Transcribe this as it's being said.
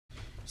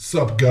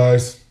Sup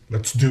guys,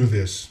 let's do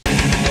this.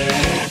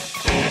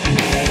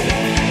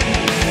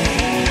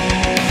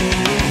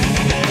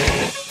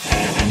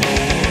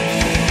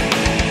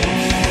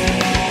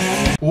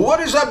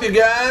 What is up you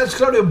guys?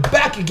 Claudio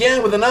back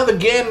again with another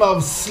game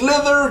of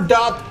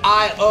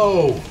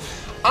Slither.io.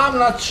 I'm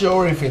not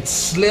sure if it's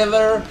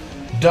Slither.io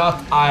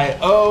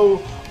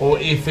or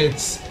if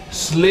it's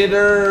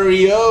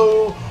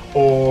Slitherio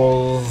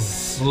or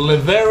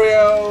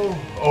Slitherio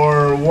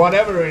or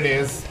whatever it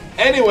is.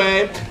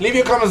 Anyway, leave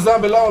your comments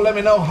down below and let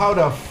me know how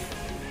the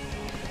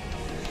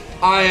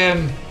I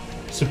am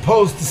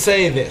supposed to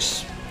say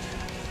this.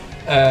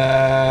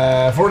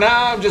 For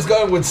now, I'm just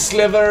going with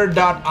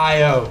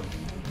Slither.io.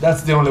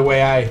 That's the only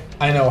way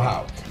I know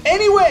how.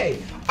 Anyway,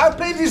 I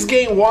played this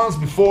game once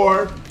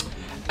before,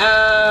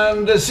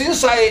 and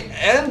since I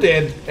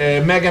ended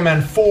Mega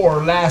Man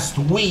 4 last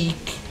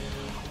week,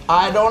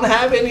 I don't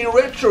have any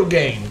retro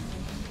game.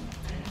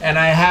 And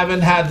I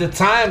haven't had the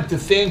time to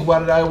think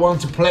what I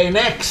want to play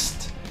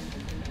next.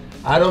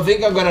 I don't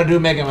think I'm gonna do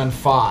Mega Man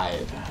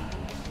 5.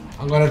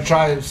 I'm gonna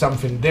try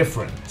something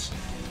different.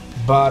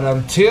 But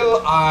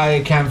until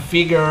I can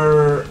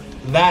figure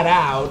that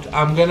out,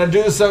 I'm gonna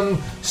do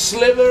some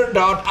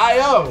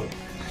Slither.io.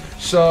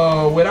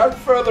 So without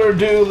further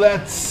ado,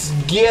 let's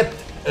get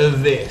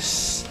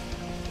this.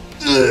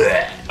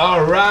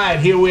 Alright,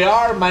 here we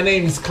are. My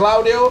name is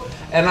Claudio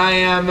and I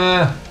am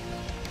a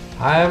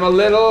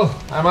little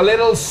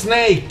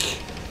snake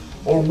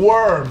or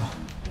worm.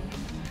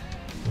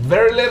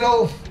 Very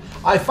little.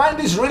 I find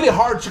this really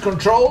hard to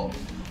control.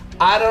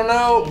 I don't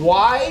know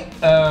why.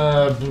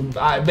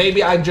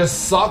 Maybe I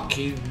just suck.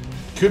 It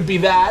could be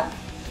that.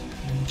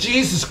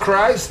 Jesus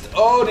Christ.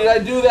 Oh, did I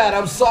do that?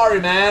 I'm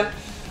sorry, man.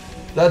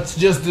 That's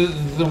just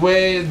the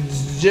way,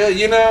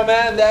 you know,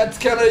 man. That's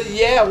kind of,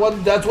 yeah,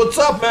 that's what's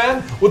up,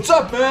 man. What's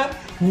up, man?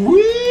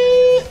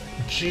 Whee!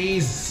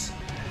 Jesus.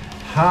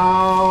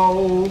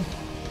 How...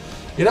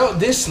 You know,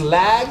 this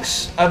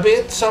lags a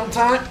bit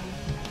sometimes.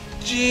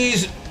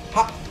 Jeez.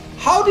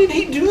 How did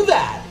he do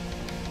that?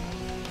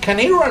 Can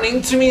he run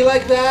into me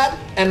like that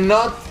and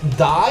not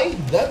die?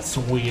 That's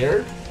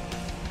weird.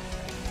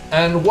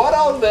 And what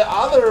are the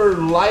other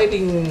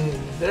lighting?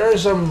 There are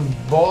some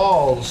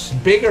balls,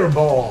 bigger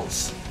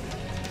balls,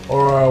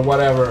 or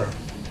whatever,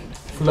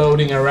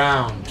 floating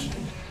around.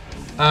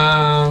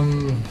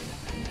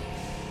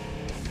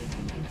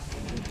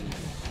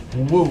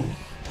 Woo.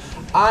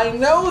 I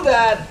know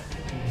that.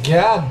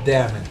 God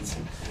damn it.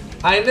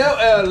 I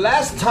know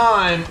last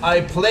time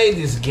I played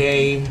this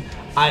game,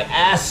 I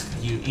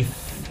asked you if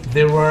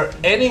there were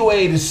any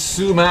way to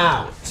zoom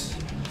out.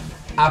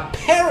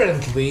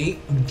 Apparently,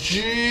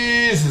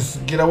 Jesus,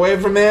 get away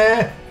from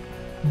me,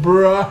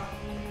 bruh.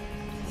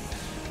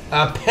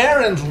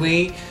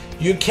 Apparently,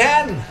 you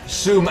can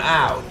zoom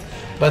out,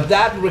 but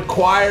that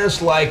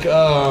requires like,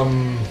 I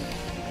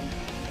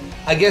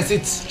guess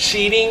it's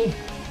cheating.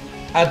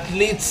 At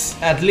least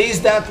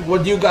that's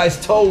what you guys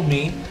told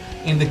me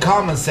in the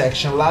comment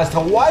section last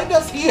time. Why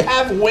does he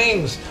have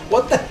wings?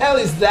 What the hell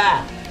is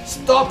that?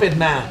 Stop it,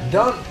 man.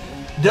 Don't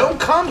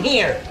come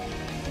here.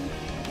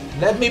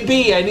 Let me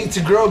be. I need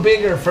to grow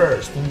bigger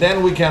first, and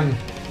then we can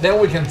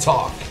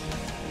talk.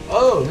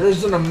 Oh,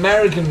 there's an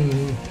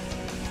American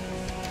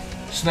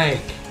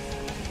snake.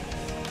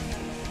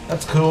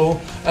 That's cool.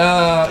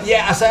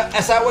 Yeah, as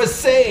I was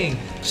saying,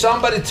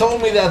 somebody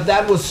told me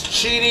that was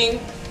cheating.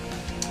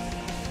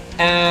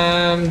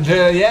 And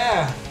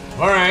yeah,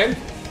 alright,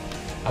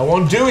 I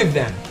won't do it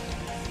then.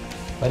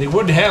 But it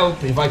would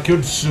help if I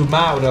could zoom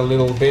out a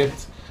little bit.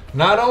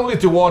 Not only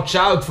to watch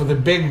out for the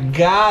big,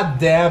 god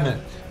damn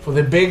it, for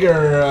the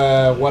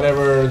bigger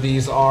whatever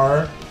these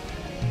are,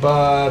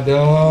 but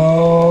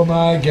oh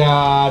my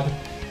god,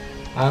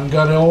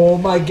 oh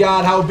my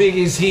god, how big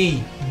is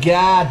he?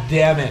 God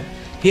damn it.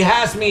 He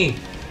has me.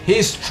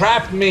 He's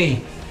trapped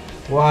me.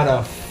 What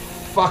a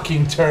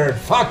fucking turd.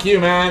 Fuck you,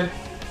 man.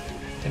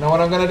 You know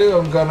what I'm gonna do?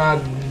 I'm gonna...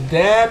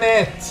 Damn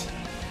it!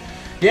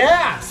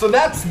 Yeah, so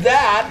that's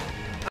that.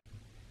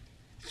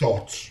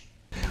 Thoughts?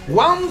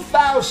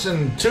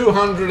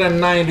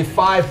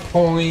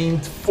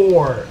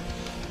 1295.4.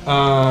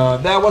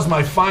 That was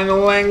my final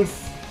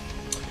length.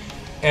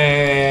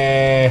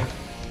 As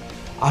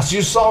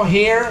you saw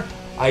here,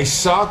 I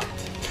sucked.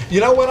 You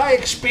know what I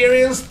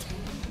experienced?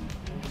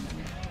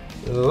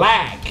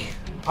 Lag.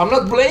 I'm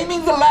not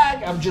blaming the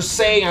lag, I'm just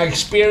saying I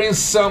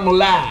experienced some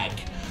lag.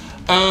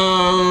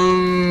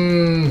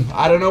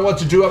 I don't know what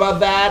to do about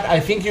that. I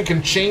think you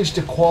can change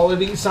the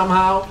quality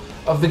somehow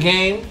of the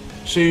game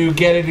so you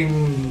get it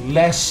in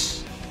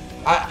less.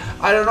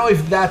 I don't know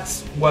if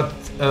that's what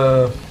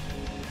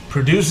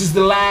produces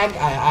the lag.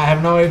 I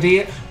have no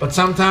idea. But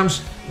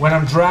sometimes when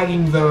I'm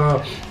dragging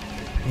the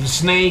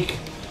snake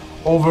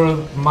over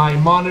my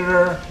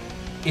monitor,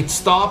 it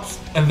stops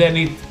and then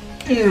it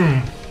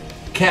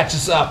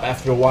catches up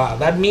after a while.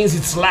 That means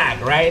it's lag,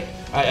 right?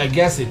 I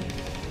guess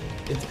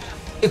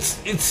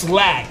it's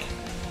lag.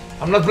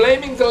 I'm not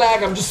blaming the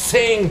lag, I'm just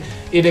saying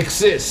it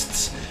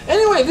exists.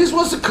 Anyway, this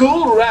was a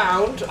cool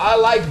round. I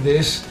like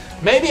this.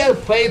 Maybe I'll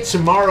play it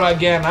tomorrow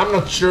again, I'm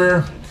not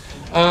sure.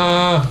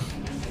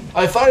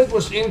 I thought it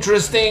was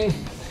interesting.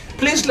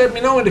 Please let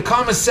me know in the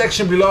comment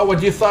section below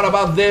what you thought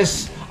about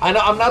this. I know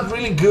I'm not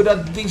really good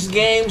at these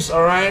games,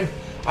 alright?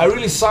 I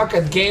really suck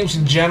at games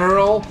in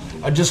general.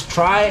 I just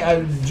try,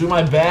 I do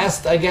my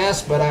best, I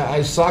guess, but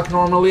I suck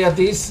normally at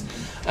these.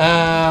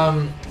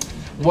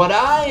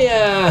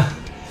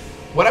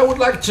 What I would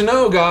like to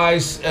know,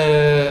 guys,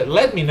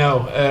 let me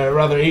know,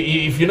 rather,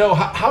 if you know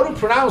how to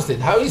pronounce it.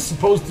 How is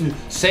supposed to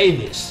say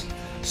this?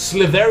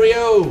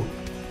 Slitherio,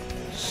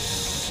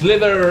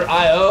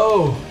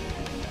 Slither.io,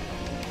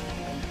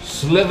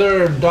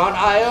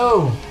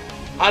 Slither.io.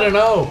 I don't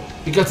know,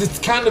 because it's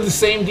kind of the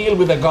same deal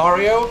with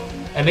Agario,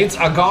 and it's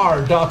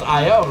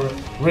agar.io,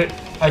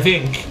 I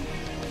think.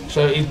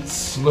 So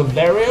it's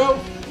Slitherio.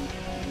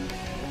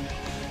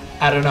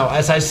 I don't know.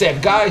 As I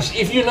said, guys,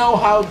 if you know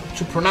how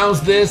to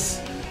pronounce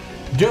this,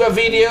 do a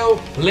video,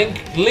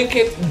 link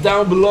it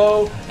down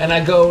below, and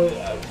I go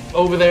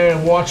over there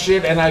and watch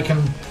it, and I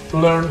can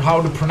learn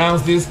how to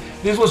pronounce this.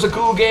 This was a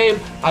cool game.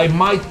 I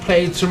might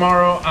play it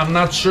tomorrow. I'm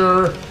not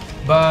sure.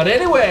 But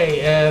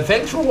anyway,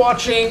 thanks for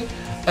watching.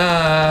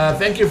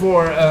 Thank you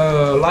for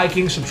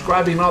liking,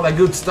 subscribing, all that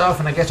good stuff.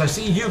 And I guess I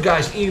see you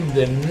guys in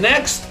the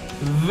next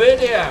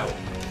video.